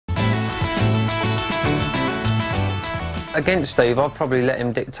Against Steve, I'd probably let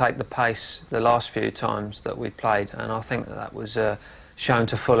him dictate the pace the last few times that we played, and I think that was shown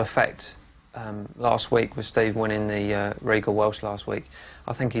to full effect last week with Steve winning the Regal Welsh last week.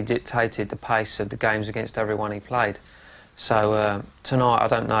 I think he dictated the pace of the games against everyone he played. So tonight, I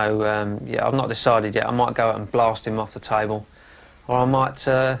don't know, yeah, I've not decided yet. I might go out and blast him off the table, or I might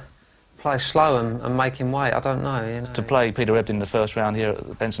play slow and make him wait. I don't know, you know. To play Peter Ebdon in the first round here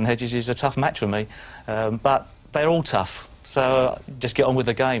at Benson Hedges is a tough match for me, but they're all tough, so just get on with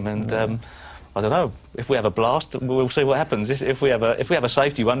the game. And I don't know, if we have a blast, we'll see what happens. If we have a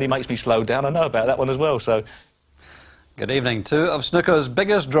safety one, he makes me slow down. I know about that one as well. So. Good evening. Two of snooker's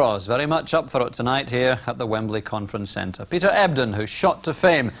biggest draws very much up for it tonight here at the Wembley Conference Centre. Peter Ebdon, who shot to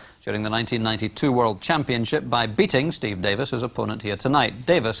fame during the 1992 World Championship by beating Steve Davis, his opponent here tonight.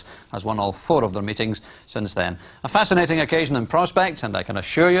 Davis has won all 4 of their meetings since then. A fascinating occasion in prospect, and I can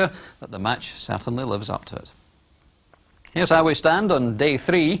assure you that the match certainly lives up to it. Here's how we stand on day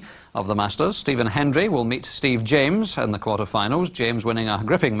 3 of the Masters. Stephen Hendry will meet Steve James in the quarter-finals. James winning a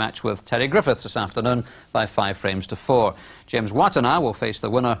gripping match with Terry Griffiths this afternoon by 5 frames to 4. James Watanabe will face the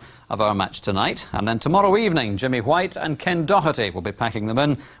winner of our match tonight. And then tomorrow evening, Jimmy White and Ken Doherty will be packing them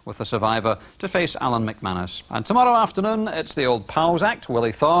in with the survivor to face Alan McManus. And tomorrow afternoon, it's the old pals act,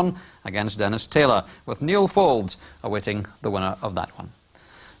 Willie Thorne against Dennis Taylor, with Neil Foulds awaiting the winner of that one.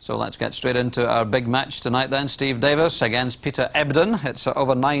 So let's get straight into our big match tonight then. Steve Davis against Peter Ebdon. It's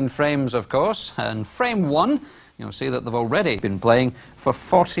over 9 frames, of course. And frame 1, you'll see that they've already been playing for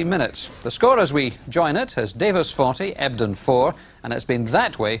 40 minutes. The score as we join it is Davis 40, Ebdon 4, and it's been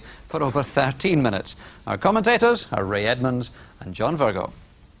that way for over 13 minutes. Our commentators are Ray Edmonds and John Virgo.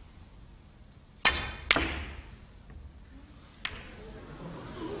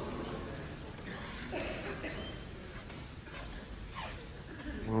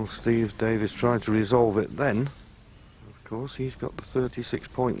 Well, Steve Davis tried to resolve it then. Of course, he's got the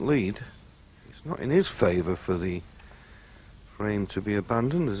 36-point lead. It's not in his favour for the frame to be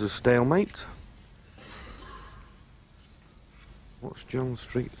abandoned. There's a stalemate. What's John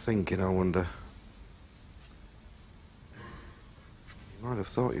Street thinking, I wonder? He might have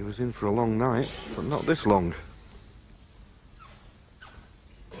thought he was in for a long night, but not this long.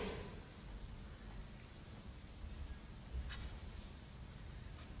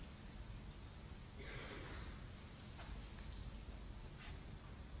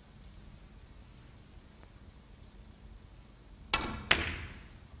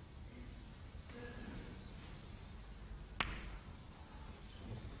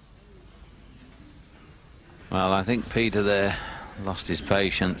 Well, I think Peter there lost his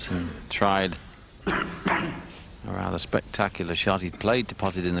patience and tried a rather spectacular shot. He'd played to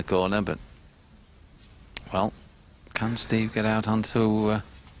pot it in the corner, but, well, can Steve get out onto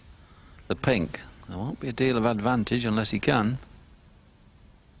the pink? There won't be a deal of advantage unless he can.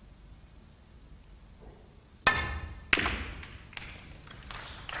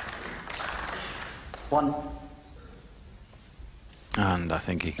 One. And I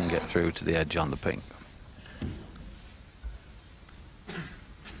think he can get through to the edge on the pink.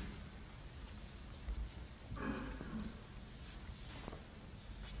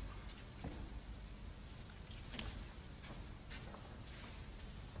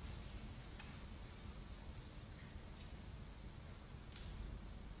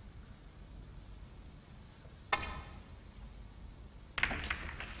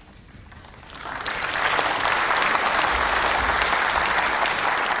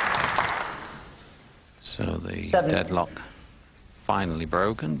 So the deadlock finally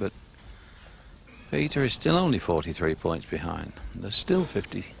broken, but Peter is still only 43 points behind. There's still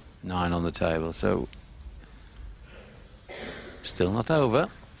 59 on the table, so still not over.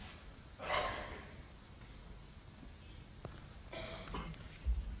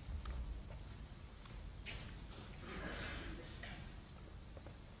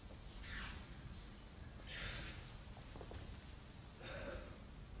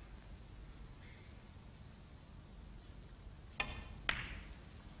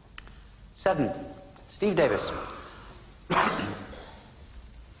 Seven. Steve Davis.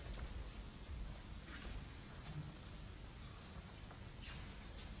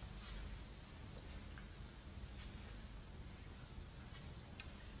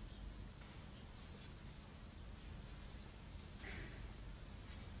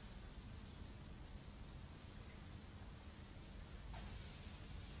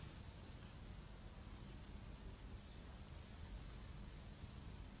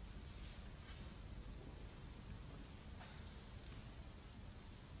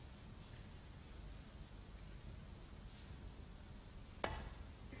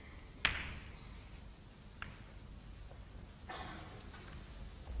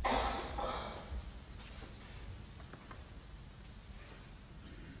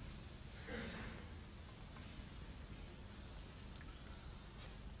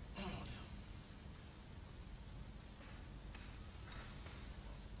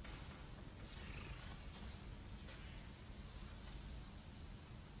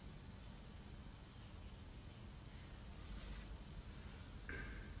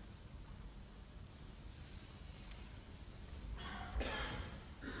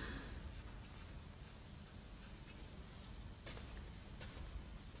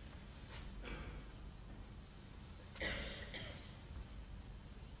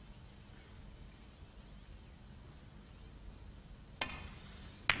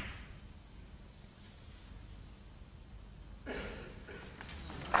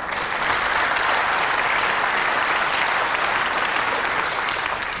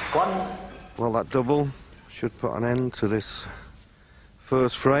 Well, that double should put an end to this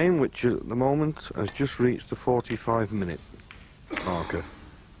first frame, which at the moment has just reached the 45-minute marker.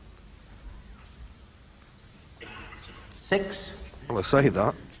 6. Well, I say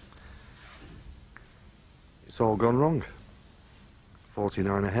that. It's all gone wrong.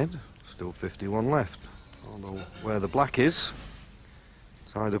 49 ahead, still 51 left. Although where the black is,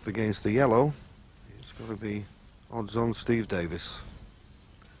 tied up against the yellow, it's got to be odds on Steve Davis.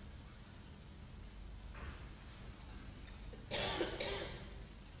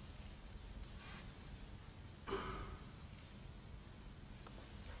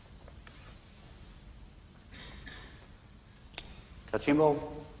 Touching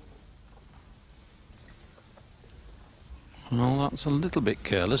ball. Well, that's a little bit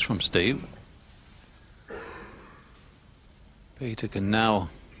careless from Steve. Peter can now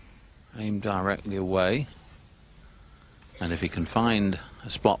aim directly away, and if he can find a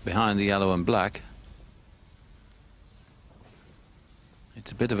spot behind the yellow and black,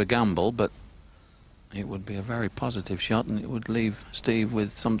 it's a bit of a gamble, but it would be a very positive shot, and it would leave Steve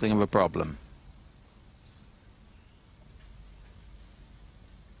with something of a problem.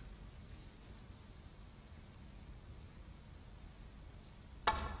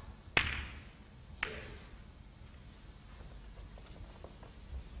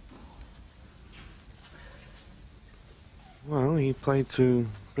 Well, he played to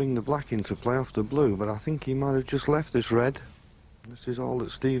bring the black into play off the blue, but I think he might have just left this red. This is all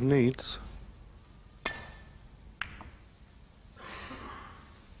that Steve needs.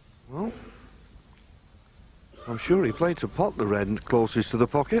 Well, I'm sure he played to pot the red closest to the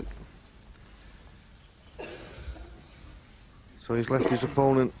pocket. So he's left his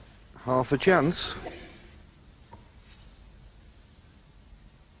opponent half a chance.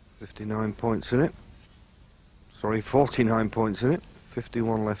 59 points in it. Sorry, 49 points in it.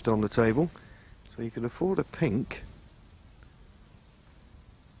 51 left on the table. So you can afford a pink.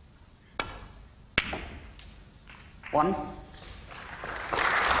 One. No,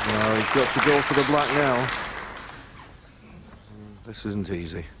 he's got to go for the black now. This isn't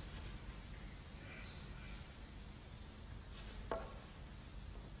easy.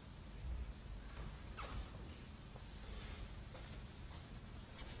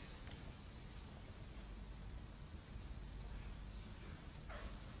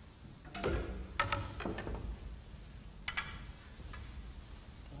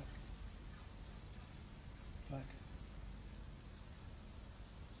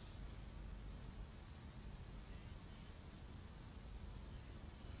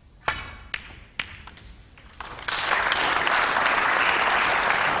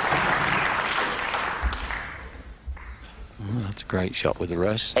 That's a great shot with the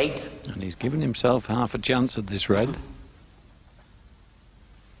rest. 8. And he's given himself half a chance at this red.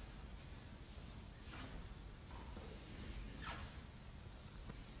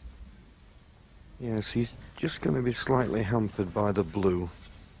 Yes, he's just going to be slightly hampered by the blue.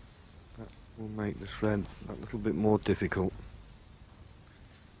 That will make this red a little bit more difficult.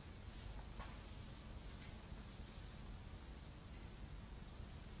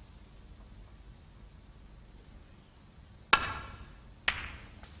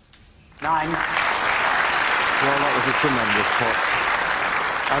 Nine. Well, that was a tremendous pot.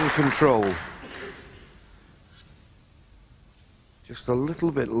 And control. Just a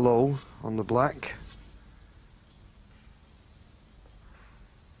little bit low on the black.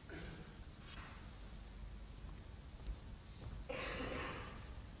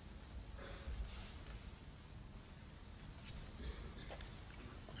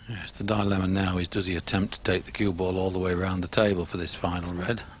 Yes, the dilemma now is, does he attempt to take the cue ball all the way around the table for this final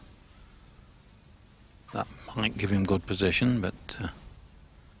red? That might give him good position, but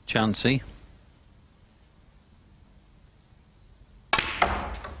chancy.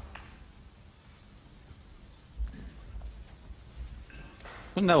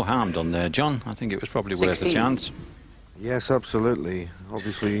 But no harm done there, John. I think it was probably 16. worth a chance. Yes, absolutely.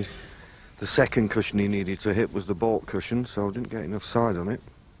 Obviously, the second cushion he needed to hit was the baulk cushion, so didn't get enough side on it.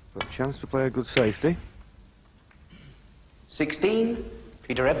 But a chance to play a good safety. 16.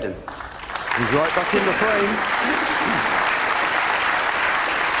 Peter Ebdon. He's right back in the frame.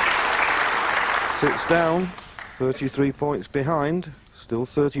 Sits down, 33 points behind, still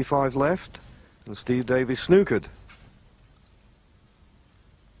 35 left, and Steve Davis snookered.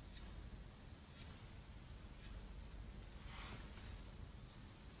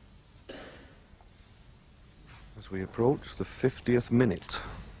 As we approach the 50th minute.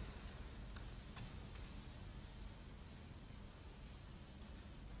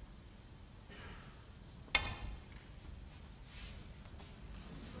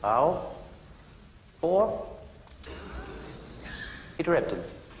 Foul. 4. Peter Ebdon.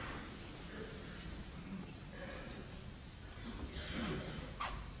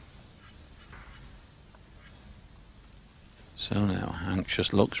 So now,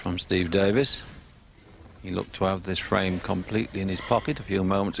 anxious looks from Steve Davis. He looked to have this frame completely in his pocket a few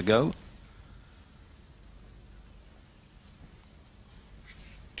moments ago.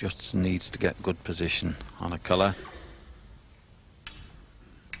 Just needs to get good position on a colour.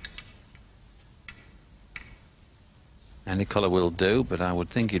 Any colour will do, but I would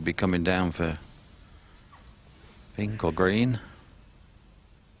think he'd be coming down for pink or green.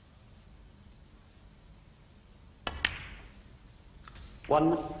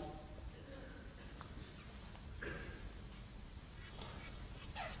 One.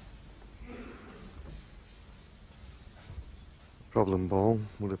 Problem ball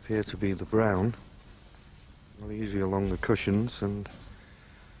would appear to be the brown. Not easy along the cushions, and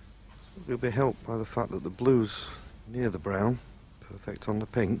will be helped by the fact that the blue's near the brown, perfect on the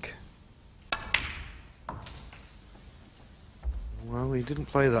pink. Well, he didn't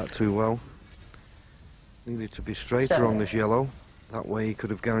play that too well. Needed to be straighter on this yellow. That way he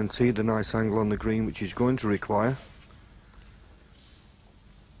could have guaranteed a nice angle on the green, which he's going to require.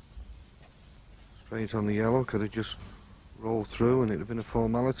 Straight on the yellow, could have just rolled through and it'd have been a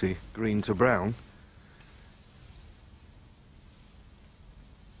formality, green to brown.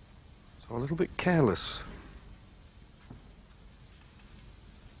 So a little bit careless.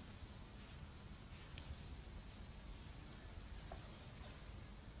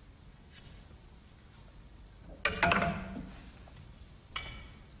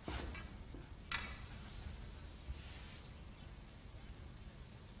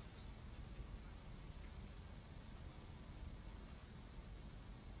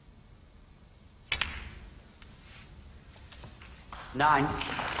 Nine.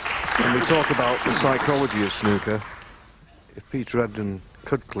 When we talk about the psychology of snooker, if Peter Ebdon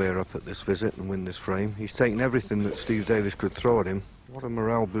could clear up at this visit and win this frame, he's taken everything that Steve Davis could throw at him. What a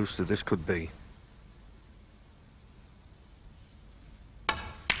morale booster this could be.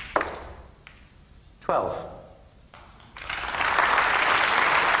 Twelve.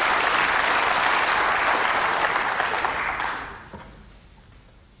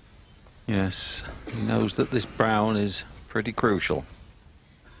 Yes, he knows that this brown is pretty crucial.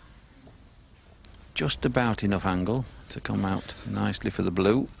 Just about enough angle to come out nicely for the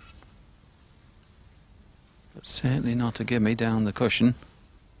blue, but certainly not a gimme down the cushion.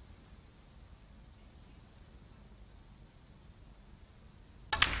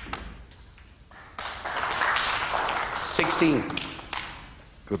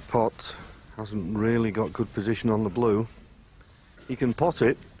 Good pot. Hasn't really got good position on the blue. He can pot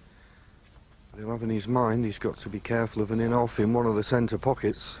it, but he'll have in his mind he's got to be careful of an in-off in one of the centre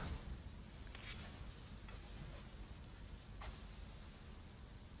pockets.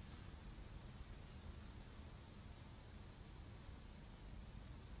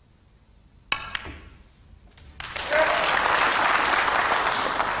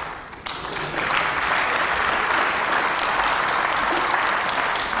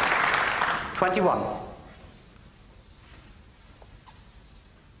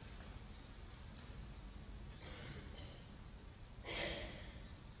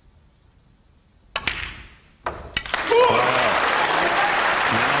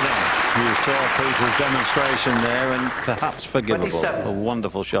 You saw Peter's demonstration there, and perhaps forgivable. 27. A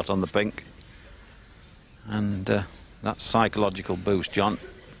wonderful shot on the pink. And that psychological boost, John,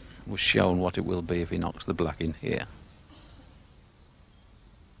 was shown what it will be if he knocks the black in here.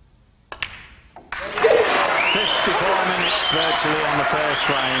 54 minutes virtually on the first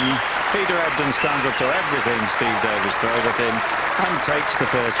frame. Peter Ebdon stands up to everything Steve Davis throws at him and takes the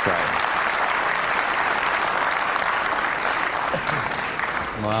first frame.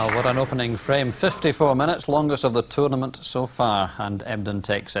 Well, what an opening frame. 54 minutes, longest of the tournament so far, and Ebdon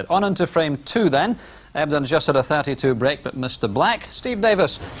takes it. On into frame 2 then. Ebdon just had a 32 break but missed the black. Steve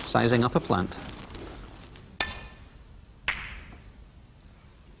Davis sizing up a plant.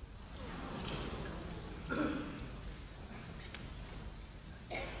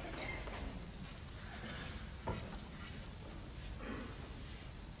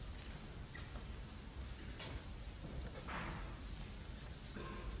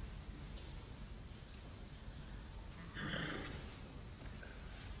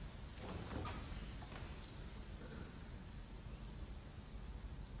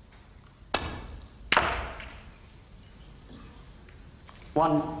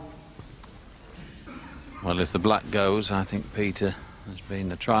 One. Well, if the black goes, I think Peter has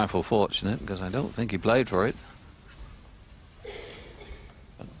been a trifle fortunate, because I don't think he played for it.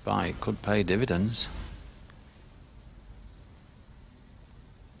 But by, it could pay dividends.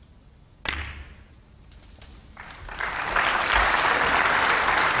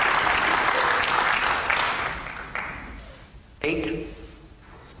 Eight.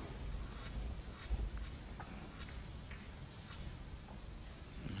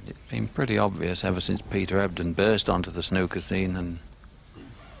 It's been pretty obvious ever since Peter Ebdon burst onto the snooker scene and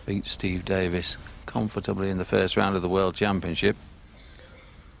beat Steve Davis comfortably in the first round of the World Championship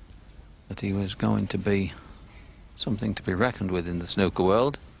that he was going to be something to be reckoned with in the snooker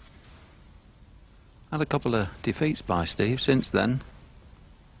world. Had a couple of defeats by Steve since then,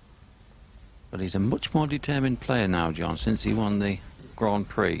 but he's a much more determined player now, John, since he won the Grand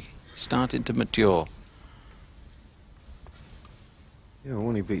Prix. Started to mature. Yeah,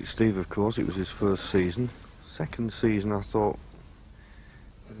 when he beat Steve, of course, it was his first season. Second season, I thought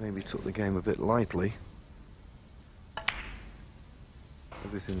he maybe took the game a bit lightly.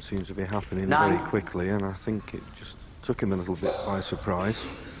 Everything seems to be happening very quickly, and I think it just took him a little bit by surprise.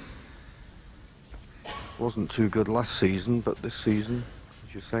 Wasn't too good last season, but this season,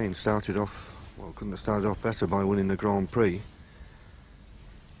 as you're saying, started off, well, couldn't have started off better by winning the Grand Prix.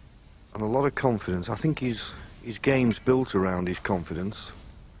 And a lot of confidence. I think his game's built around his confidence,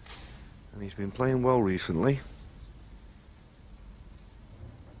 and he's been playing well recently.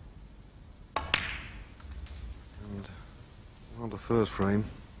 And, well, the first frame,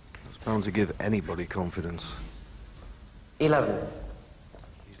 that's bound to give anybody confidence. 11.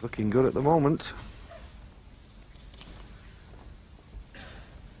 He's looking good at the moment.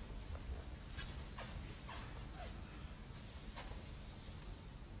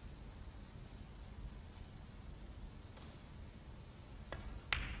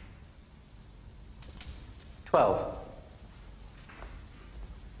 Twelve.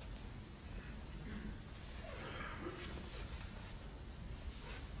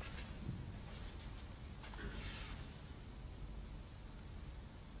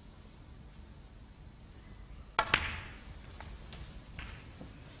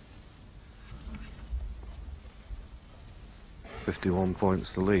 .51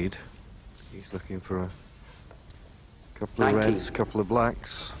 points the lead. He's looking for a couple of 19. reds, couple of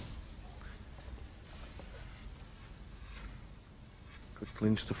blacks. Could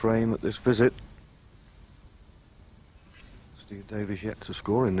clinch the frame at this visit. Steve Davis yet to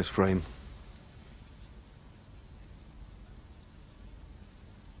score in this frame.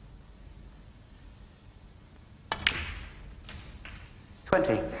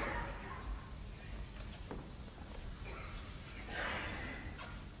 Twenty.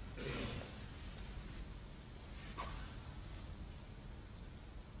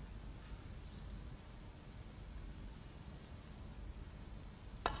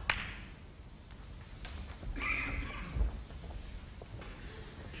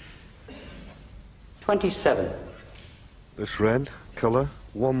 $27. This red colour,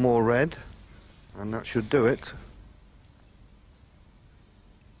 one more red, and that should do it.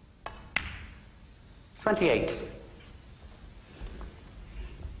 28.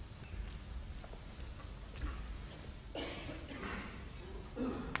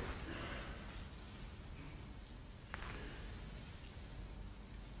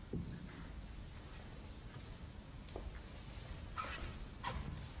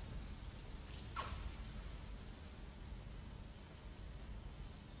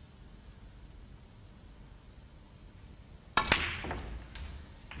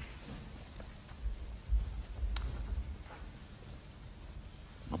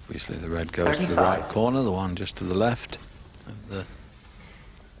 Obviously the red goes to the right corner, the one just to the left of the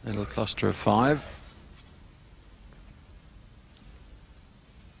little cluster of 5.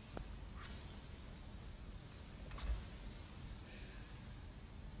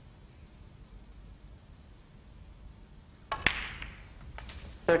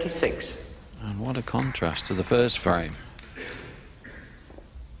 $36. And what a contrast to the first frame.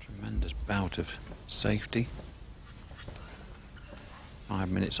 Tremendous bout of safety. 5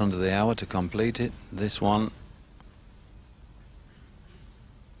 minutes under the hour to complete it. This one,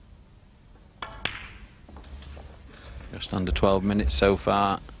 just under 12 minutes so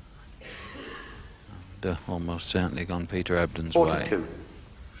far, and almost certainly gone Peter Ebdon's 42. way.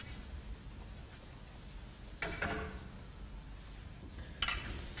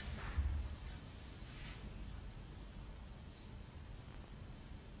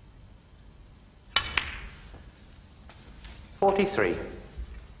 $43.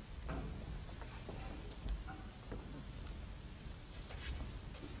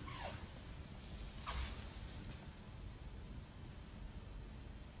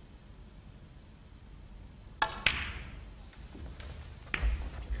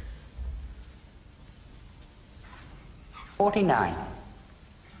 49.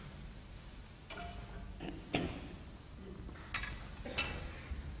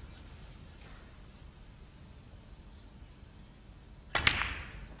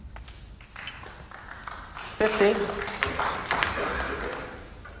 $50.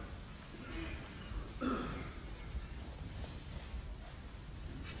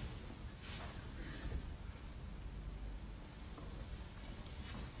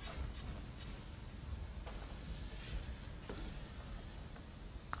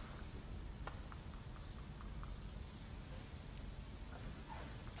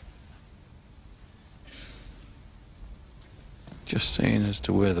 Just seeing as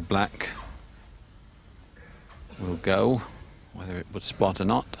to where the black will go, whether it would spot or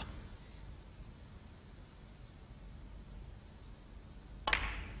not.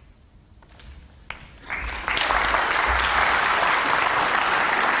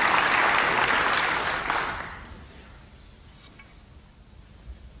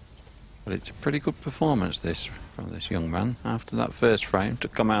 But it's a pretty good performance this from this young man after that first frame to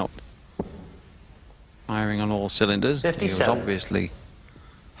come out firing on all cylinders. 57. He was obviously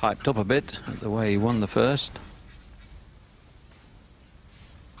hyped up a bit at the way he won the first.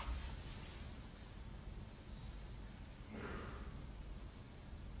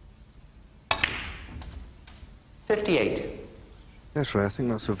 $58. Yes, Ray, I think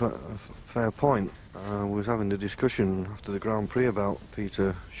that's a fair point. We was having a discussion after the Grand Prix about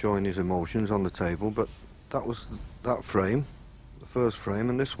Peter showing his emotions on the table, but that was that frame, the first frame,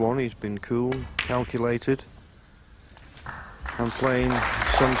 and this one he's been cool, calculated, and playing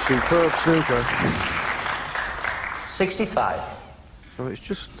some superb snooker. 65. So it's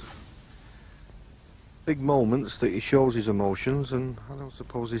just big moments that he shows his emotions, and I don't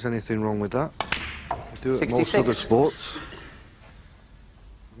suppose there's anything wrong with that. You do it in most 66. other sports.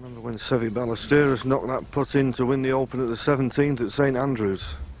 I remember when Sevi Ballesteros knocked that putt in to win the Open at the 17th at St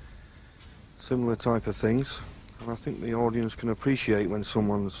Andrews. Similar type of things. And I think the audience can appreciate when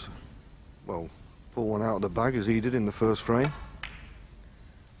someone's, well, pull one out of the bag as he did in the first frame.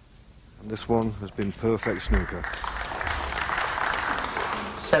 And this one has been perfect snooker.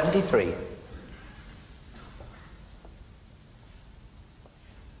 73.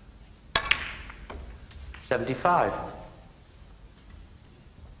 $75.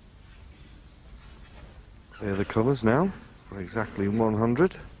 Clear the colours now for exactly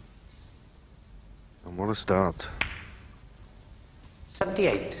 100. And what a start.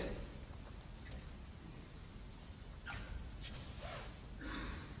 78.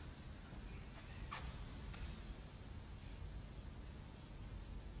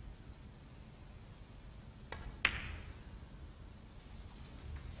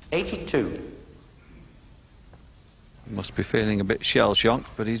 $82. He must be feeling a bit shell-shocked,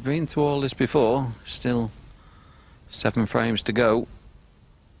 but he's been through all this before. Still 7 frames to go.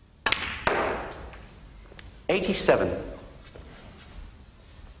 87.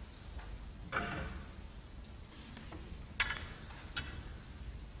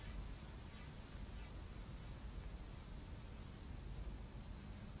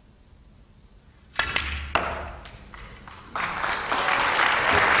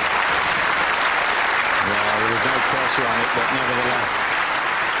 On it, but nevertheless,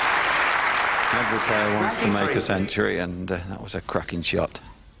 every player wants to make a century, and that was a cracking shot.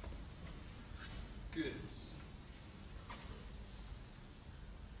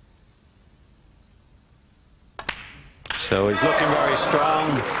 So he's looking very strong.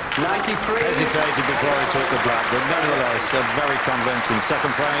 93. Hesitated before he took the black, but nevertheless a very convincing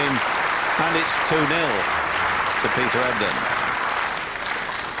second frame, and it's 2-0 to Peter Ebdon.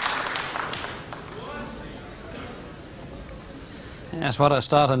 Yes, what a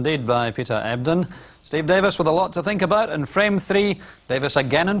start indeed by Peter Ebdon. Steve Davis with a lot to think about. In frame 3, Davis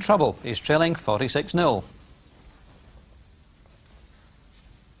again in trouble. He's trailing 46-0.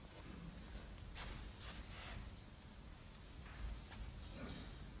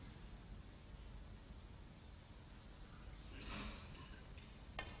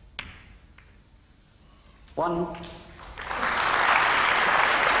 One.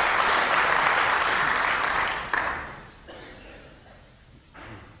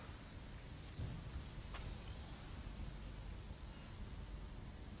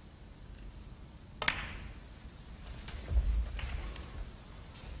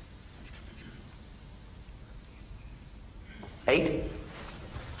 Eight.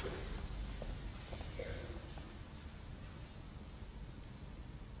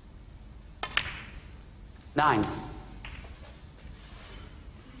 Nine.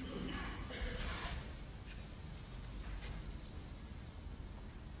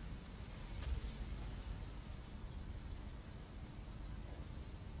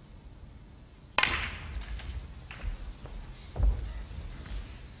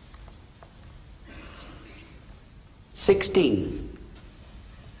 16.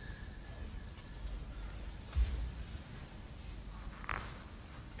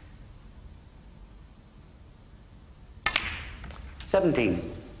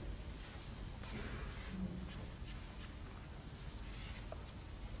 Seventeen.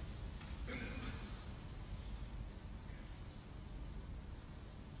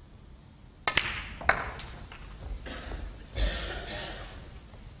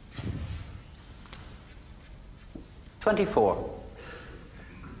 24.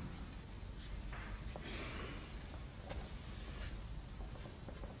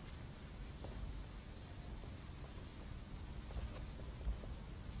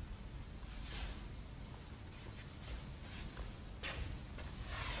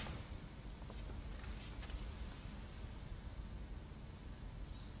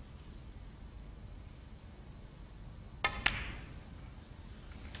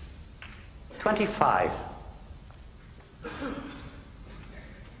 25.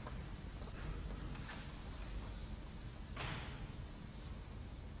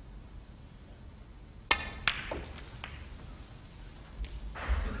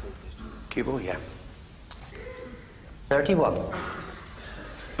 31.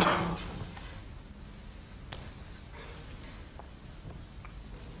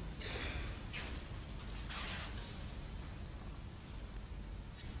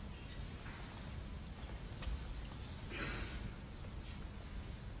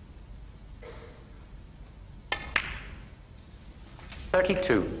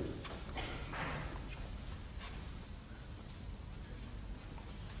 32.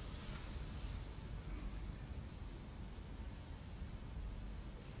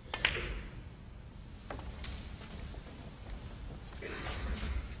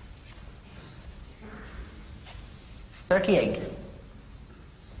 38.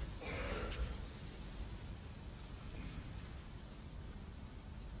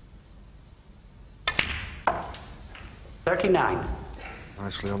 39.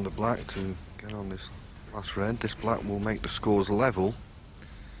 Nicely on the black to get on this last red. This black will make the scores level.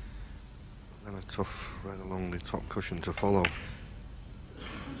 Then a tough red along the top cushion to follow.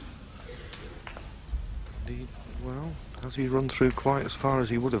 Indeed, well, has he run through quite as far as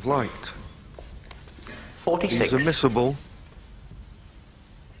he would have liked? 46. He's a missable.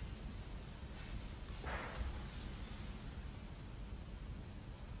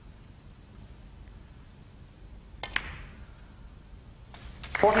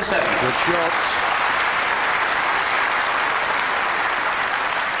 Good shot.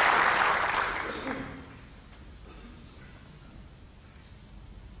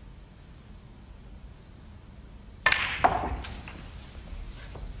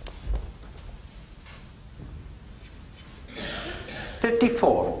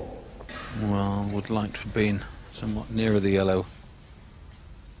 Well, would like to have been somewhat nearer the yellow.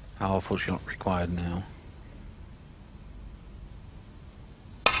 Powerful shot required now.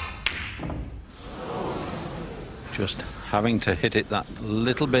 Just having to hit it that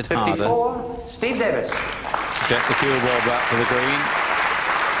little bit 54. harder. Steve Davis. To get the cue ball back for the green.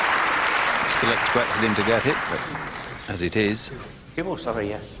 Still expected him to get it, but as it is, Cue ball, sorry,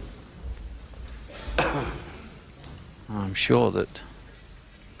 yes. I'm sure that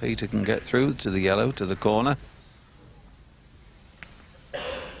Peter can get through to the yellow, to the corner.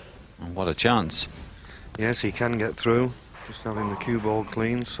 And what a chance. Yes, he can get through. Just having the cue ball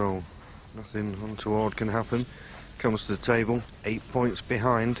clean, so nothing untoward can happen. Comes to the table, 8 points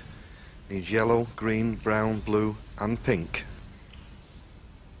behind. Needs yellow, green, brown, blue and pink.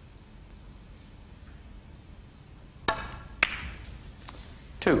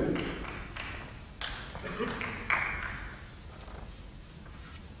 Two.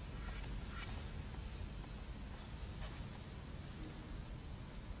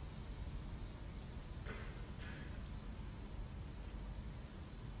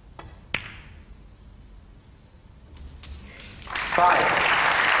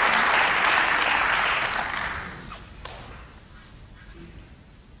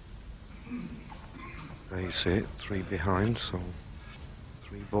 There you see it, 3 behind, so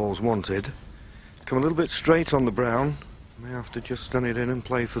 3 balls wanted. Come a little bit straight on the brown. May have to just stun it in and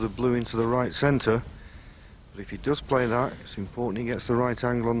play for the blue into the right centre. But if he does play that, it's important he gets the right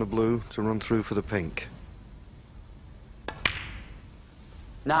angle on the blue to run through for the pink.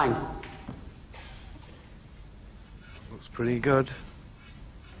 9. Looks pretty good.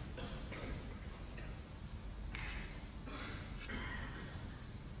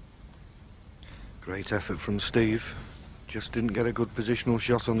 Great effort from Steve. Just didn't get a good positional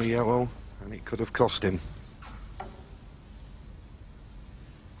shot on the yellow, and it could have cost him.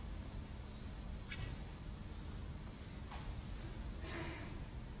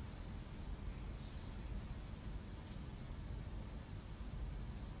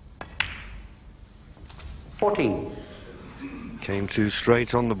 14. Came too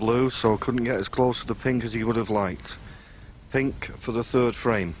straight on the blue, so couldn't get as close to the pink as he would have liked. Pink for the third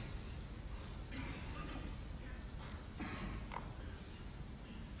frame.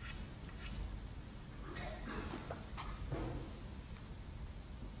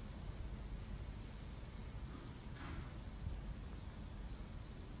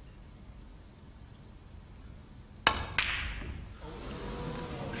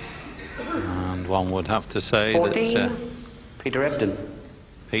 And one would have to say 14. that Peter Ebdon.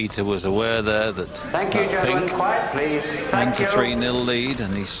 Peter was aware there that Thank you, gentlemen. pink Quiet, please. went Thank to you. 3-0 lead,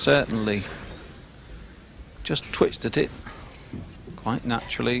 and he certainly just twitched at it quite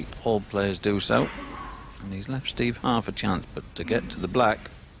naturally. All players do so, and he's left Steve half a chance, but to get to the black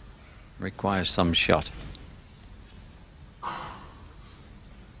requires some shot.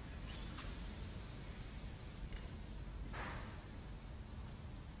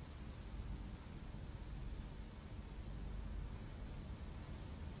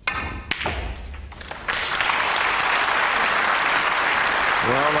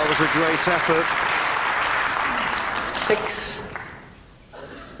 Well, that was a great effort, 6.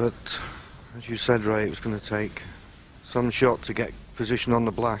 but as you said, Ray, it was going to take some shot to get position on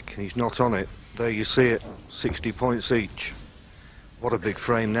the black. He's not on it. There you see it, 60 points each. What a big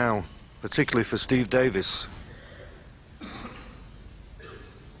frame now, particularly for Steve Davis.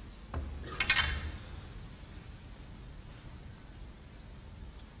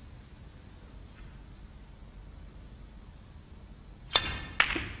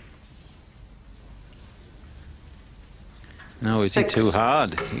 No, is he 6. too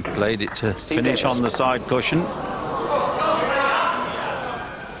hard? He played it to finish Davis. on the side cushion.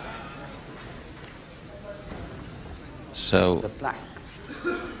 So The black.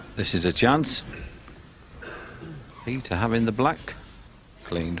 this is a chance. Peter having the black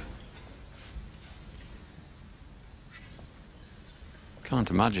cleaned.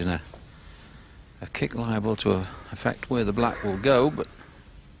 Can't imagine a kick liable to affect where the black will go, but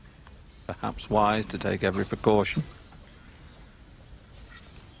perhaps wise to take every precaution.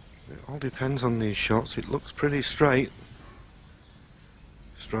 It all depends on these shots. It looks pretty straight.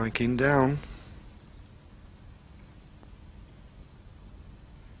 Striking down.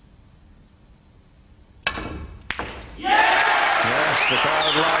 Yes, the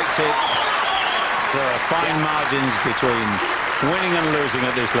crowd liked it. There are fine margins between winning and losing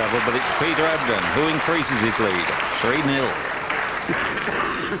at this level, but it's Peter Ebdon who increases his lead, 3-0.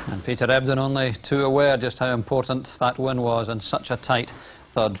 And Peter Ebdon only too aware just how important that win was in such a tight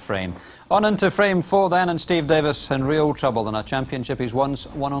third frame. On into frame 4 then, and Steve Davis in real trouble in a championship he's won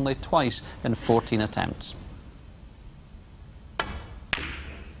only twice in 14 attempts.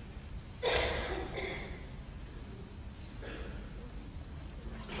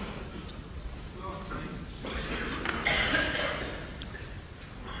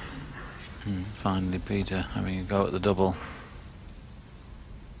 Finally, Peter having a go at the double.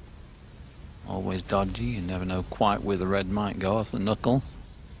 Always dodgy, you never know quite where the red might go off the knuckle.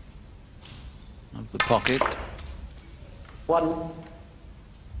 Of the pocket. 1.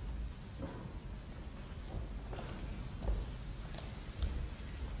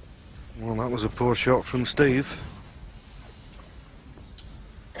 Well, that was a poor shot from Steve.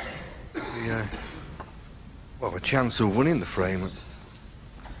 Yeah. Well, a chance of winning the frame at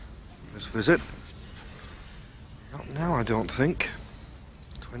this visit. Not now, I don't think.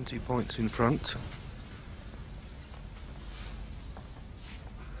 20 points in front.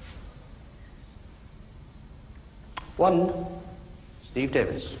 One. Steve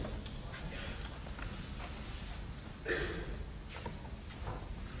Davis.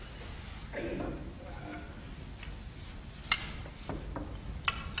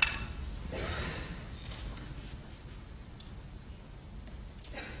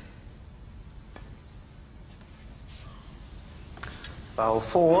 Foul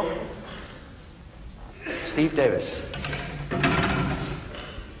 4. Steve Davis.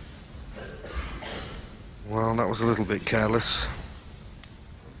 Well, that was a little bit careless.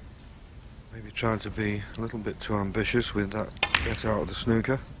 Maybe trying to be a little bit too ambitious with that get out of the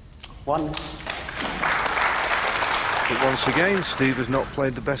snooker. 1. But once again, Steve has not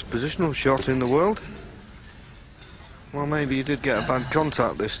played the best positional shot in the world. Well, maybe he did get a bad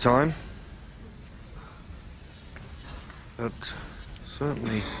contact this time. But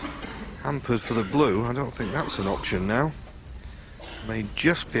certainly hampered for the blue. I don't think that's an option now. May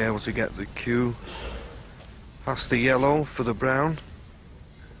just be able to get the cue past the yellow for the brown.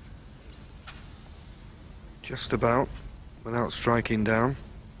 Just about, without striking down.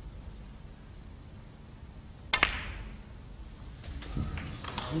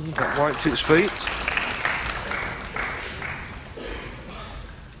 That wiped its feet.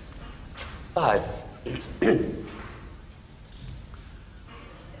 5.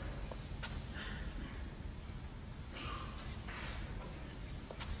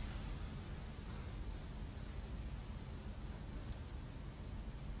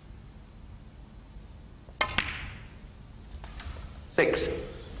 6.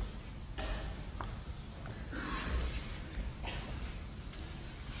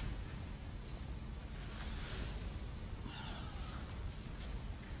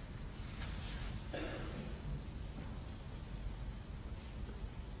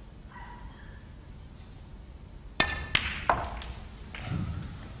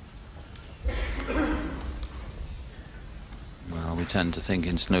 Well, we tend to think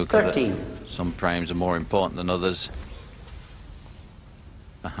in snooker 13. that some frames are more important than others.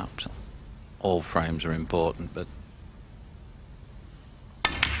 Perhaps all frames are important, but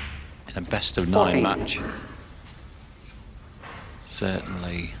in a best of 9 14. match,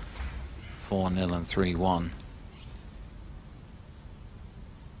 certainly 4-0 and 3-1.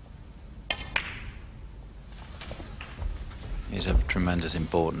 Is of tremendous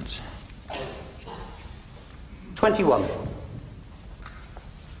importance. 21.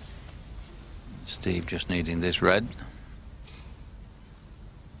 Steve just needing this red.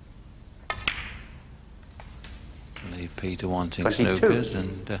 Leave Peter wanting 22. snookers,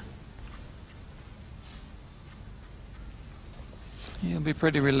 and he'll be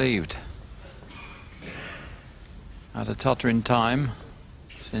pretty relieved. Had a tottering time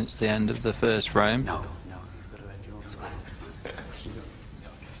since the end of the first frame. No, you've got to end yours.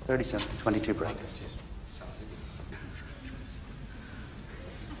 37, 22 break.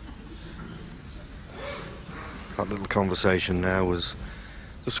 That little conversation now was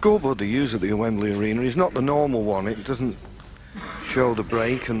the scoreboard they use at the Wembley Arena is not the normal one. It doesn't show the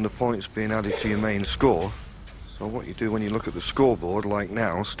break and the points being added to your main score. So what you do when you look at the scoreboard, like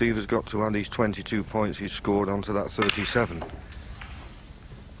now, Steve has got to add his 22 points he's scored onto that 37.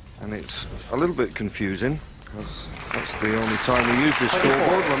 And it's a little bit confusing. That's the only time we use this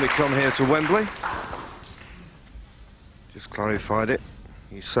scoreboard, when we come here to Wembley. Just clarified it.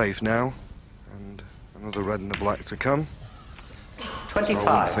 He's safe now. And another red and a black to come. 25.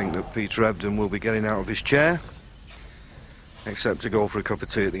 I wouldn't think that Peter Ebdon will be getting out of his chair, except to go for a cup of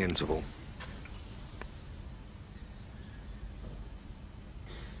tea at the interval.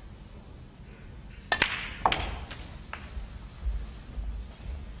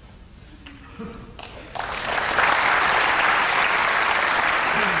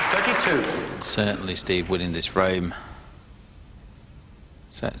 Certainly Steve winning this frame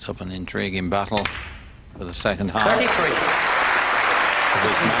sets up an intriguing battle for the second half 33. of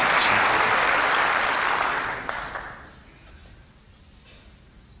this match.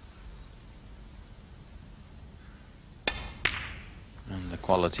 And the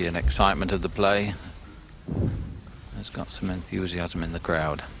quality and excitement of the play has got some enthusiasm in the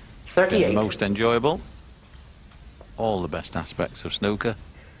crowd. 38. Been most enjoyable. All the best aspects of snooker.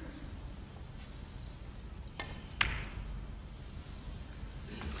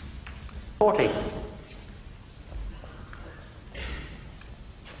 Forty.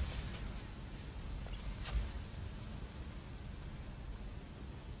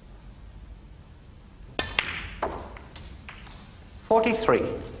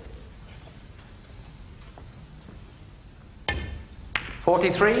 $43.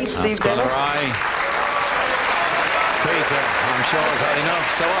 43, Steve That's got Davis. her eye. Peter, I'm sure, has had enough,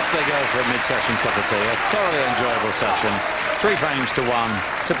 so off they go for a mid-session cup of tea. A thoroughly enjoyable session. 3 frames to 1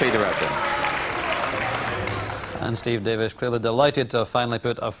 to Peter Ebdon. And Steve Davis clearly delighted to have finally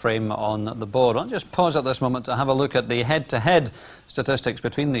put a frame on the board. I'll just pause at this moment to have a look at the head-to-head statistics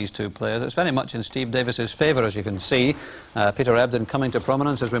between these two players. It's very much in Steve Davis's favour, as you can see. Peter Ebdon coming to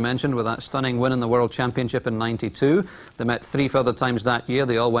prominence, as we mentioned, with that stunning win in the World Championship in '92. They met 3 further times that year.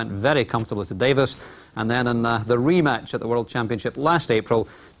 They all went very comfortably to Davis. And then in the rematch at the World Championship last April,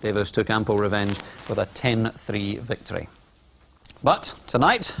 Davis took ample revenge with a 10-3 victory. But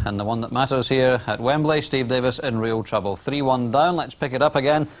tonight, and the one that matters here at Wembley, Steve Davis in real trouble. 3-1 down. Let's pick it up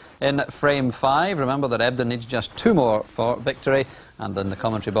again in frame 5. Remember that Ebdon needs just 2 more for victory. And in the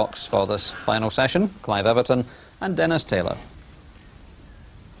commentary box for this final session, Clive Everton and Dennis Taylor.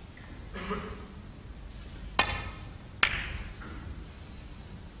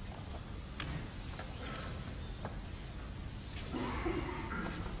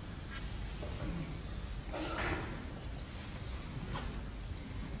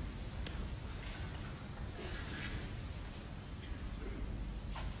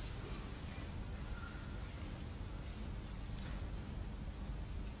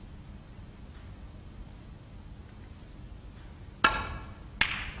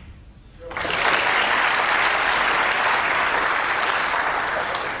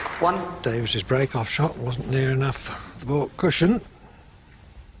 1. Davis's break-off shot wasn't near enough the baulk cushion.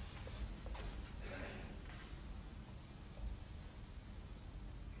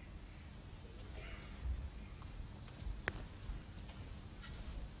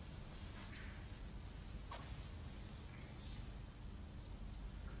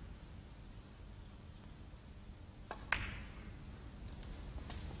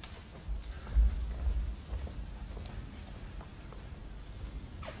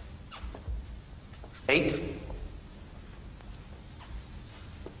 Eight.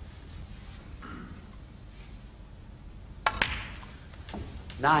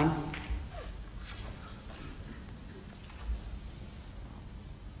 9.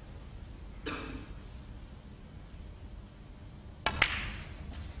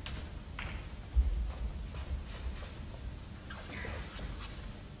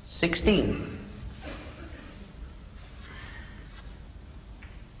 16.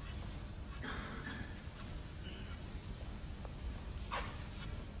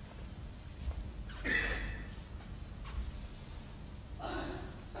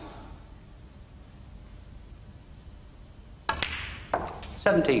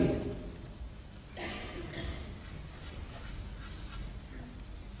 17.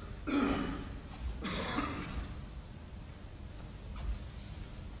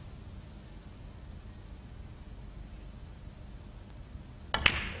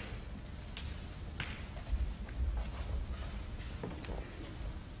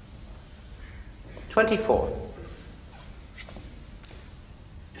 24.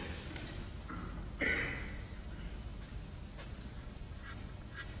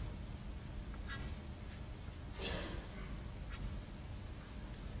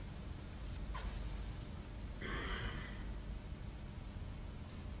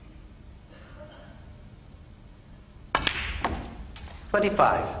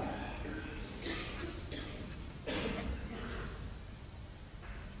 25.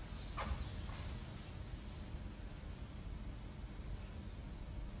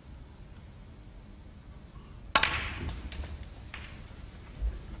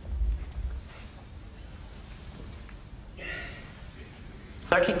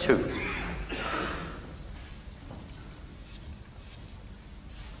 32.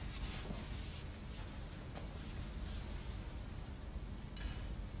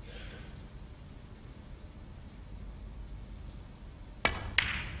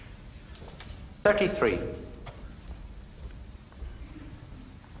 33.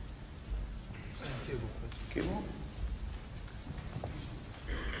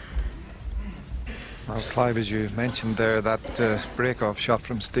 Well, Clive, as you mentioned there, that break-off shot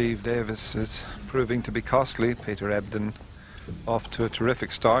from Steve Davis is proving to be costly. Peter Ebdon off to a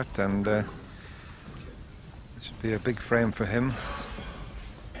terrific start, and it should be a big frame for him.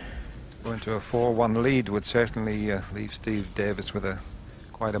 Going to a 4-1 lead would certainly leave Steve Davis with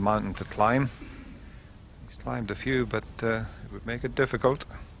quite a mountain to climb. He's climbed a few, but it would make it difficult.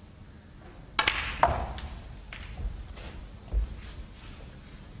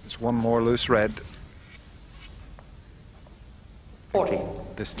 Just one more loose red. 40.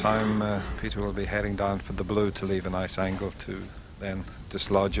 This time Peter will be heading down for the blue to leave a nice angle to then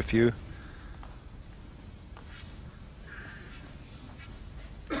dislodge a few.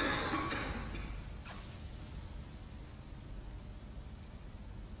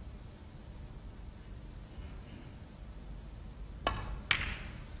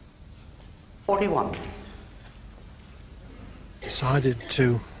 Decided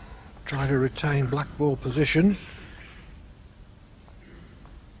to try to retain black ball position,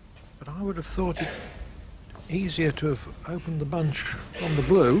 but I would have thought it easier to have opened the bunch from the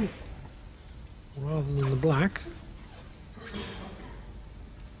blue rather than the black.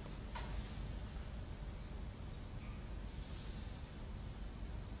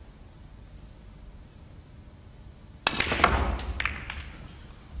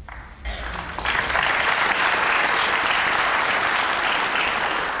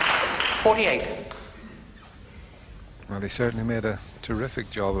 Well, he certainly made a terrific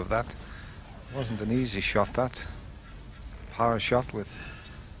job of that. It wasn't an easy shot, that. Power shot with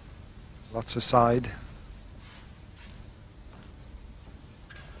lots of side.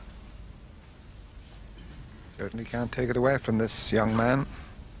 Certainly can't take it away from this young man.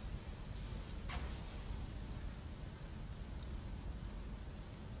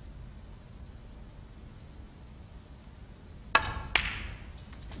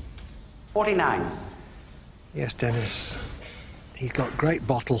 Yes, Dennis, he's got great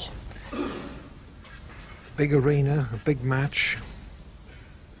bottle. Big arena, a big match,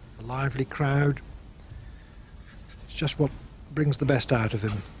 a lively crowd. It's just what brings the best out of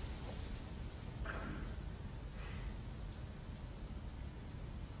him.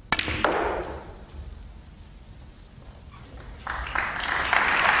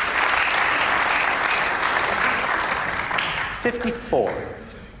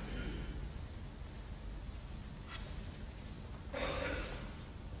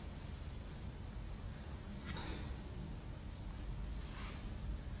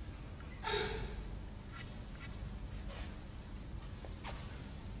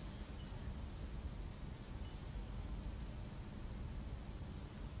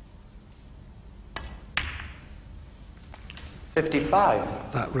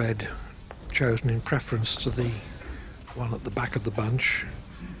 55. That red chosen in preference to the one at the back of the bunch,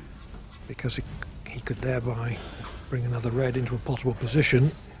 because he could thereby bring another red into a potable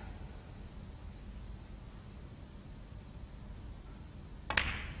position.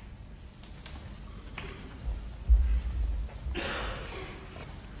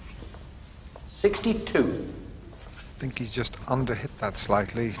 $62. I think he's just under-hit that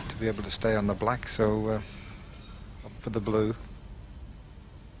slightly to be able to stay on the black, so up for the blue.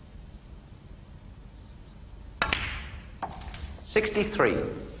 $63.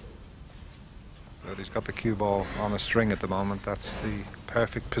 But he's got the cue ball on a string at the moment. That's the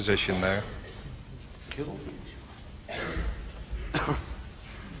perfect position there.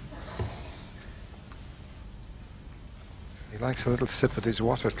 He likes a little sip at his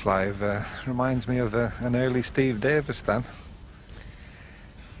water, Clive. Reminds me of an early Steve Davis, then.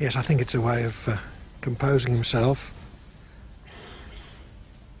 Yes, I think it's a way of composing himself.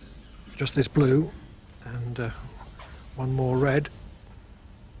 Just this blue and one more red.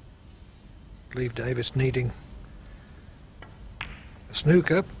 Leave Davis needing a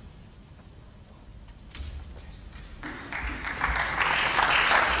snooker.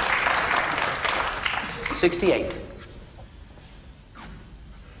 $68.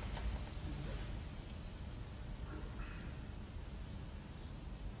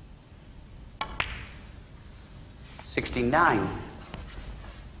 $69.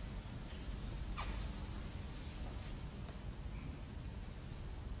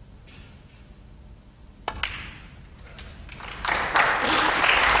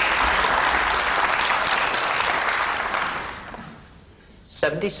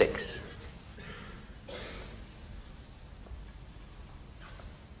 $76.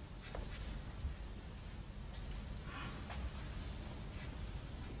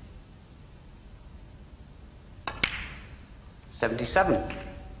 $77.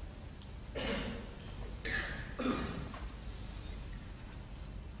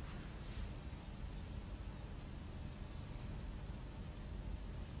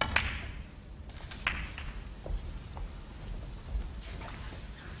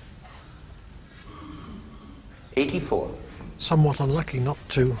 $84. Somewhat unlucky not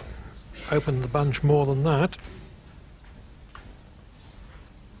to open the bunch more than that.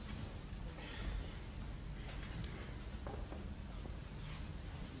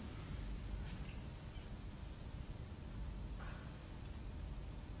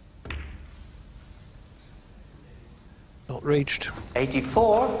 Not reached.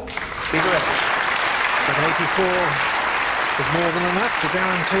 84. Peter Ebdon. But 84 is more than enough to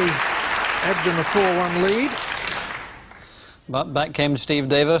guarantee Ebdon a 4-1 lead. But back came Steve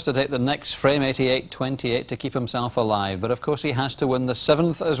Davis to take the next frame, 88-28, to keep himself alive. But of course he has to win the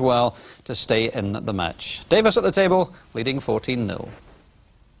 7th as well to stay in the match. Davis at the table, leading 14-0.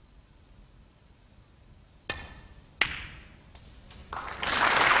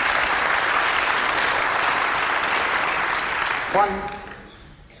 One.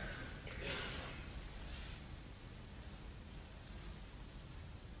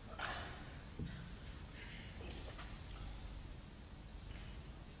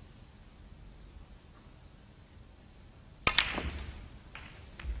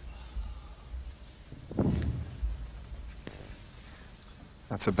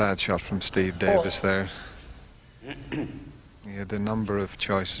 That's a bad shot from Steve Davis there. He had a number of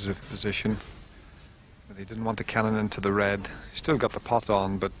choices of position, but he didn't want to cannon into the red. He still got the pot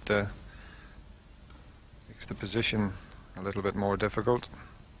on, but makes the position a little bit more difficult.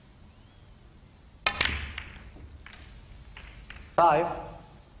 5.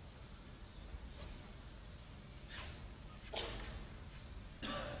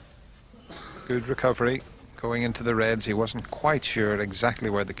 Good recovery. Going into the reds, he wasn't quite sure exactly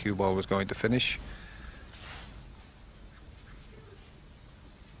where the cue ball was going to finish.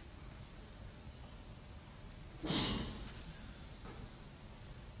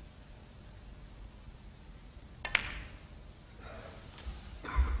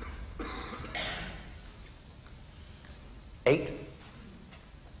 $8.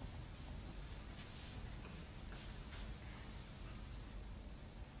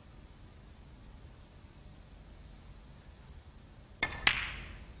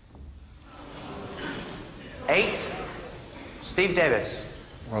 Steve Davis.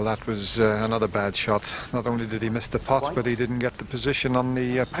 Well, that was another bad shot. Not only did he miss the pot, but he didn't get the position on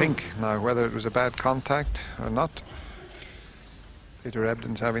the pink. Now, whether it was a bad contact or not, Peter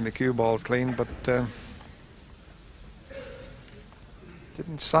Ebdon's having the cue ball clean, but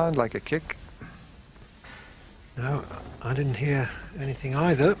didn't sound like a kick. No, I didn't hear anything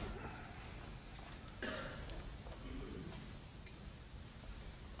either.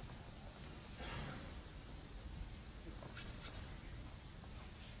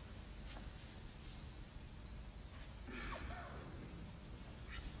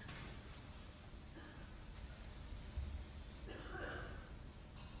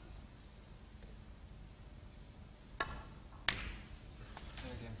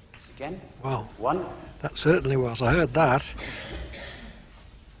 Again. Well, 1. that certainly was. I heard that.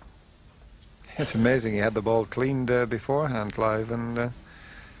 It's amazing he had the ball cleaned beforehand, Clive, and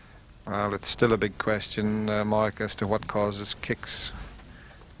well, it's still a big question mark as to what causes kicks.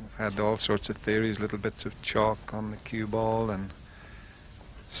 We've had all sorts of theories, little bits of chalk on the cue ball and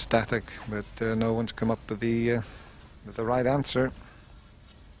static, but no one's come up with the right answer.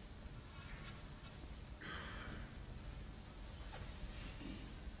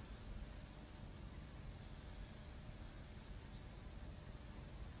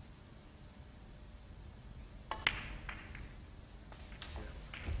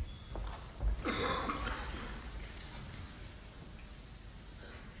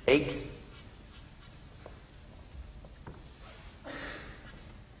 Eight.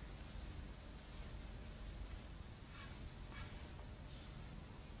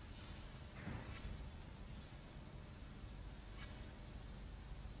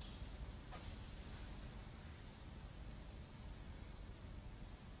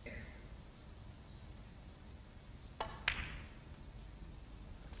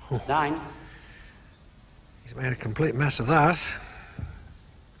 Nine. He's made a complete mess of that.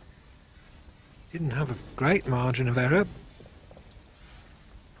 Didn't have a great margin of error.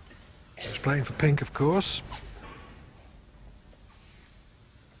 He was playing for pink, of course.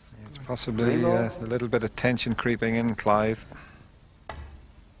 It's possibly a little bit of tension creeping in, Clive.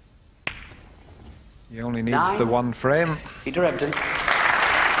 He only needs 9. the one frame. Peter Ebdon.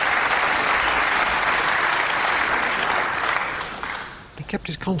 He kept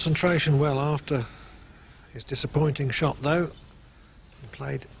his concentration well after his disappointing shot, though. He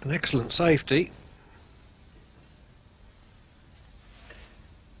played an excellent safety.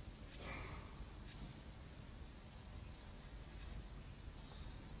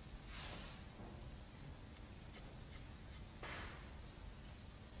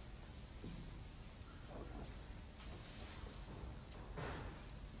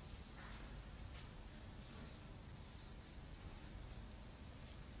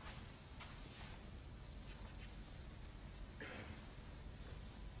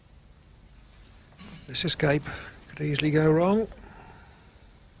 This escape could easily go wrong.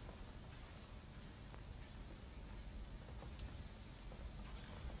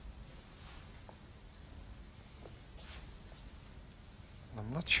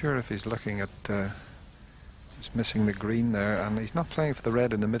 I'm not sure if he's looking at just missing the green there, and he's not playing for the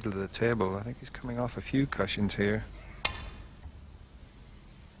red in the middle of the table. I think he's coming off a few cushions here.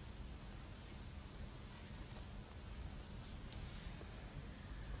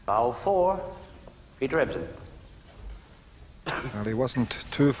 Foul 4. Peter Ebdon. Well, he wasn't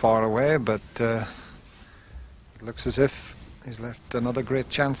too far away, but it looks as if he's left another great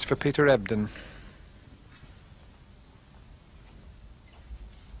chance for Peter Ebdon.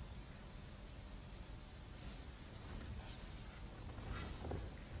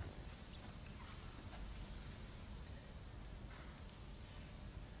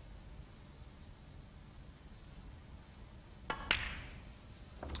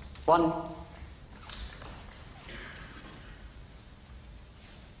 One.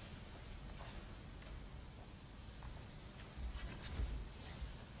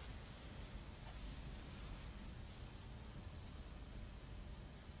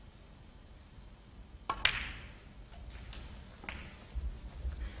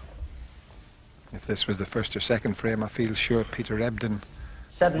 If this was the first or second frame, I feel sure Peter Ebdon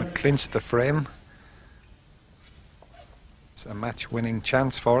 7. would clinch the frame. It's a match-winning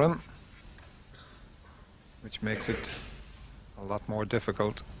chance for him, which makes it a lot more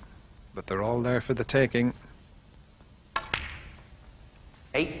difficult, but they're all there for the taking.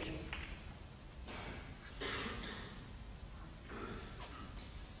 8.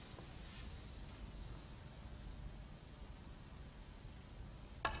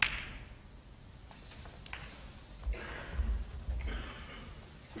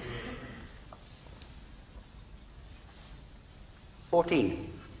 $14.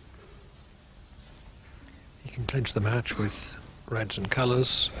 He can clinch the match with reds and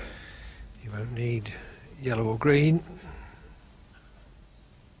colours. He won't need yellow or green.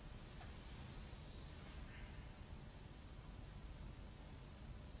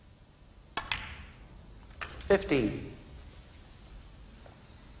 $15.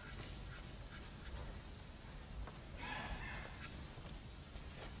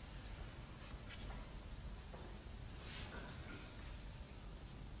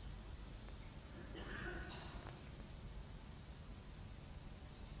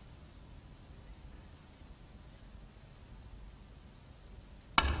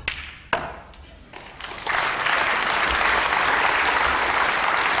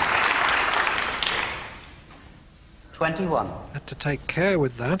 21. Had to take care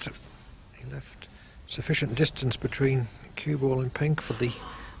with that. He left sufficient distance between cue ball and pink for the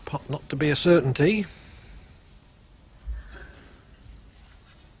pot not to be a certainty.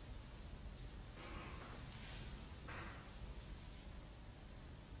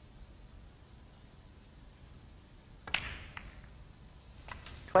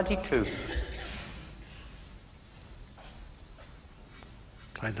 $22.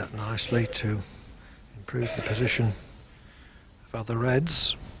 Played that nicely to improve the position of other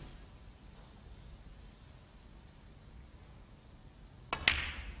reds.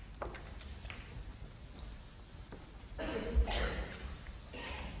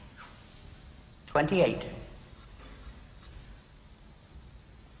 $28.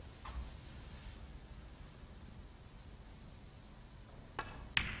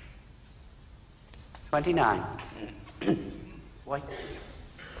 $29. White.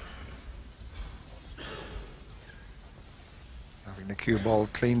 Having the cue ball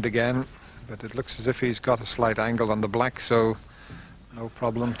cleaned again, but it looks as if he's got a slight angle on the black, so no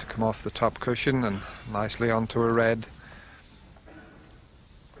problem to come off the top cushion and nicely onto a red.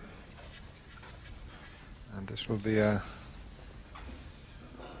 And this will be a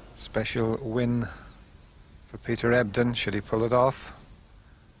special win for Peter Ebdon, should he pull it off.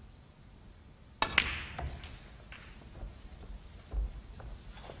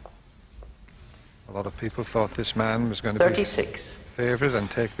 A lot of people thought this man was going to 36. be favourite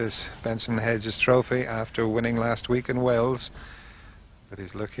and take this Benson Hedges trophy after winning last week in Wales, but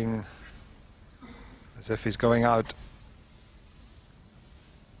he's looking as if he's going out.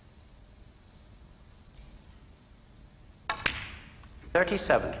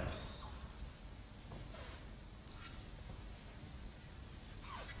 $37.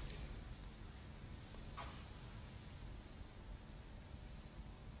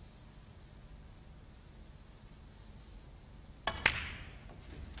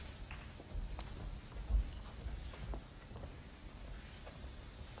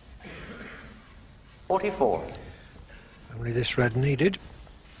 $44. Only this red needed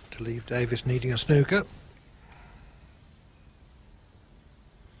to leave Davis needing a snooker.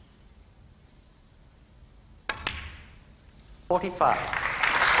 $45.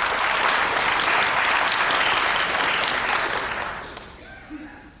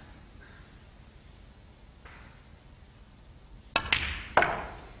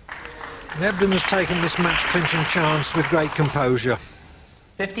 Ebdon has taken this match clinching chance with great composure.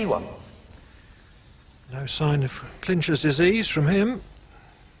 51. No sign of clincher's disease from him.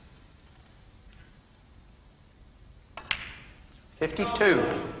 52.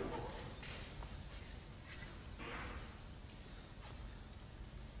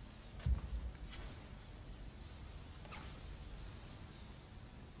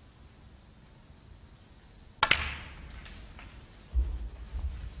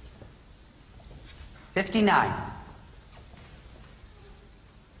 $59.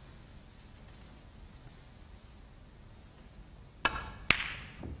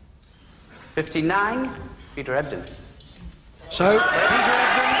 59, Peter Ebdon. So, Peter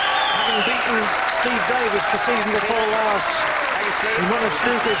Ebdon, having beaten Steve Davis the season before last in one of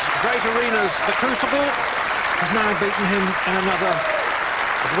snooker's great arenas, the Crucible, has now beaten him in another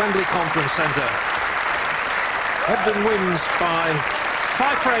at Wembley Conference Centre. Ebdon wins by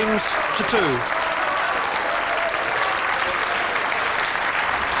 5 frames to 2.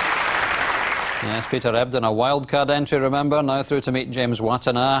 Yes, Peter Ebdon, a wildcard entry, remember, now through to meet James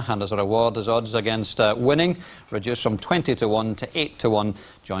Watanabe, and as a reward, his odds against winning reduced from 20 to 1 to 8 to 1,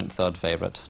 joint third favourite.